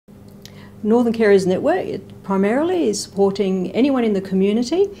Northern Carers Network, it primarily is supporting anyone in the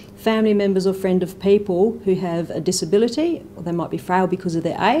community, family members or friend of people who have a disability, or they might be frail because of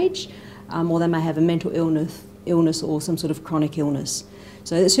their age, or they may have a mental illness or some sort of chronic illness.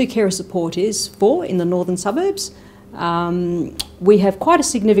 So that's who carer support is for in the northern suburbs. We have quite a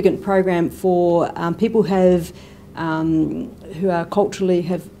significant program for people who are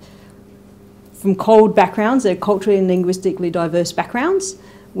culturally, from CALD backgrounds, they're culturally and linguistically diverse backgrounds.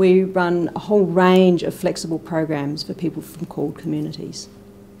 We run a whole range of flexible programs for people from CALD communities.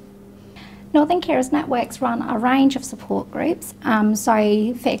 Northern Carers Networks run a range of support groups.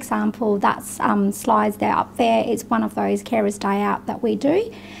 So, for example, that's slides there up there. It's one of those Carers Day Out that we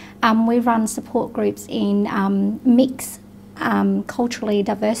do. We run support groups in mix, culturally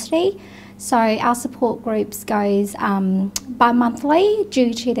diversity. So our support groups goes bi-monthly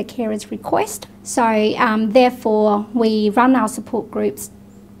due to the carers' request. So therefore we run our support groups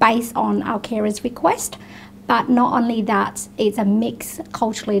based on our carers' request. But not only that, it's a mix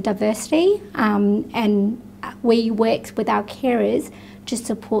culturally diversity, and we work with our carers to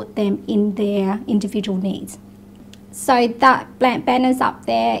support them in their individual needs. So that banners up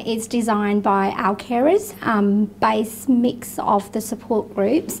there is designed by our carers, base mix of the support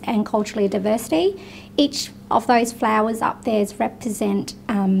groups and culturally diversity. Each of those flowers up there represent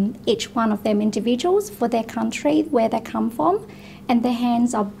each one of them individuals for their country, where they come from, and their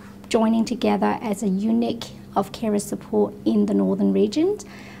hands are joining together as a unit of carer support in the northern regions.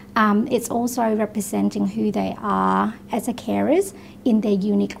 It's also representing who they are as a carers in their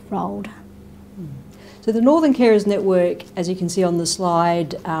unique role. So the Northern Carers Network, as you can see on the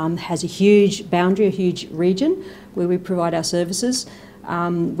slide, has a huge boundary, a huge region where we provide our services.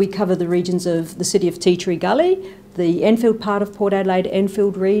 We cover the regions of the city of Tea Tree Gully, the Enfield part of Port Adelaide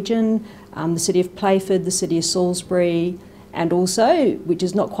Enfield region, the city of Playford, the city of Salisbury, and also, which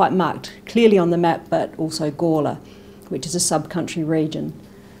is not quite marked clearly on the map, but also Gawler, which is a sub-country region.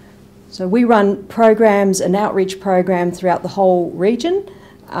 So we run programs, an outreach program throughout the whole region.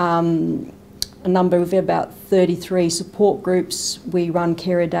 A number of about 33 support groups. We run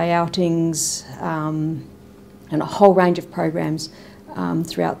carer day outings and a whole range of programs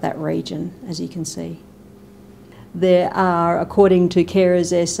throughout that region, as you can see. There are, according to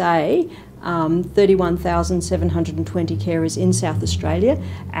Carers SA, 31,720 carers in South Australia,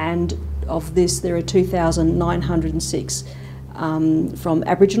 and of this there are 2,906 from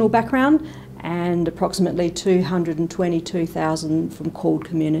Aboriginal background and approximately 222,000 from CALD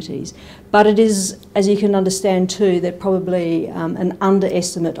communities. But it is, as you can understand too, they're probably an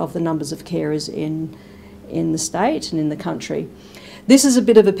underestimate of the numbers of carers in the state and in the country. This is a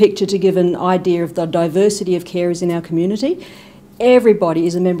bit of a picture to give an idea of the diversity of carers in our community. Everybody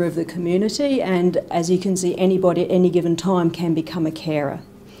is a member of the community, and as you can see, anybody at any given time can become a carer.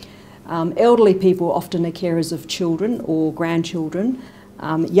 Elderly people often are carers of children or grandchildren.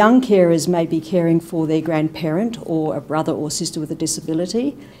 Young carers may be caring for their grandparent or a brother or sister with a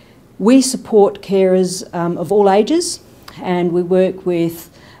disability. We support carers of all ages, and we work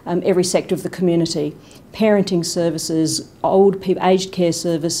with every sector of the community. Parenting services, aged care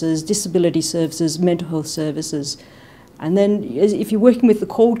services, disability services, mental health services. And then if you're working with the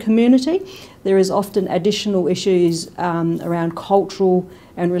CALD community, there is often additional issues around cultural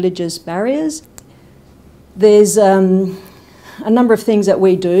and religious barriers. There's a number of things that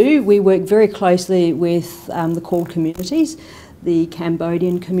we do. We work very closely with the CALD communities. The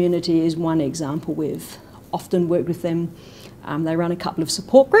Cambodian community is one example. We've often worked with them. They run a couple of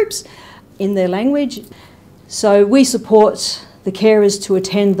support groups in their language. So we support the carers to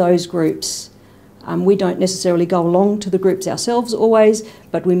attend those groups. We don't necessarily go along to the groups ourselves always,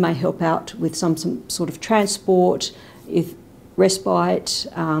 but we may help out with some sort of transport, respite,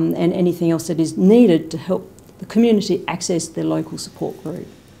 and anything else that is needed to help the community access their local support group.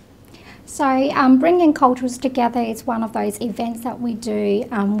 So bringing cultures together is one of those events that we do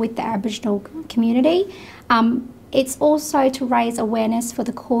with the Aboriginal community. It's also to raise awareness for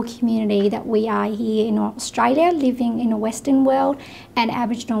the core community that we are here in Australia, living in a Western world, and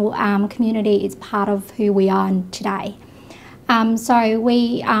Aboriginal community is part of who we are today. So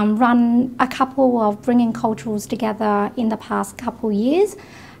we run a couple of bringing cultures together in the past couple of years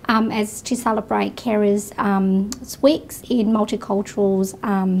as to celebrate carers' weeks in multiculturals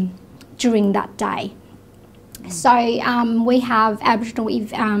during that day. So we have Aboriginal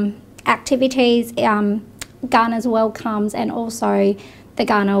activities, Ghana's welcomes, and also the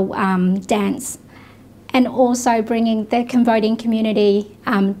Ghana dance, and also bringing the Cambodian community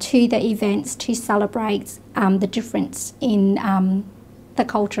to the events to celebrate the difference in the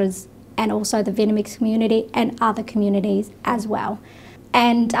cultures, and also the Vietnamese community and other communities as well.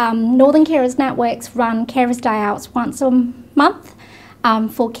 And Northern Carers Networks run Carers Day Outs once a month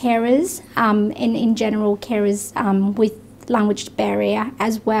for carers, in general carers with language barrier,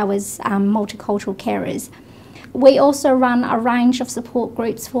 as well as multicultural carers. We also run a range of support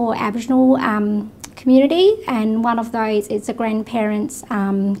groups for Aboriginal community, and one of those is the grandparents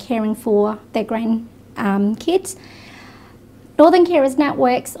caring for their grandkids. Northern Carers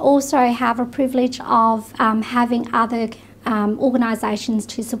Networks also have a privilege of having other organisations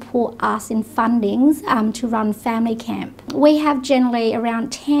to support us in fundings to run family camp. We have generally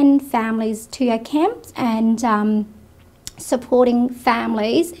around 10 families to our camps, and supporting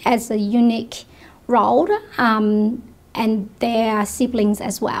families as a unique role, and their siblings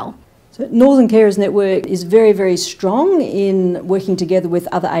as well. So Northern Carers Network is very, very strong in working together with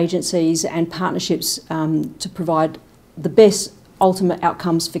other agencies and partnerships to provide the best ultimate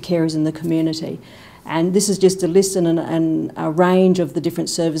outcomes for carers in the community. And this is just a list and a range of the different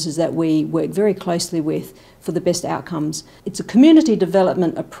services that we work very closely with for the best outcomes. It's a community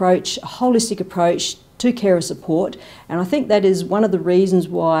development approach, a holistic approach to carer support, and I think that is one of the reasons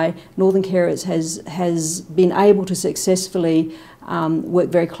why Northern Carers has been able to successfully work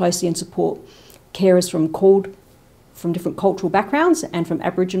very closely and support carers from CALD, from different cultural backgrounds and from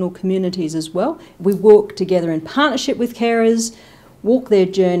Aboriginal communities as well. We work together in partnership with carers, walk their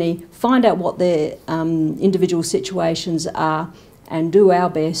journey, find out what their individual situations are, and do our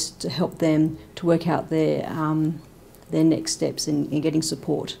best to help them to work out their next steps in getting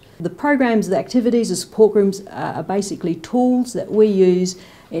support. The programs, the activities, the support groups are basically tools that we use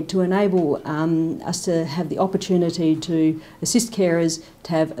to enable us to have the opportunity to assist carers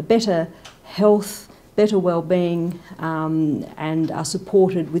to have a better health, better well-being, and are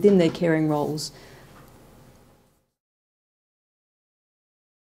supported within their caring roles.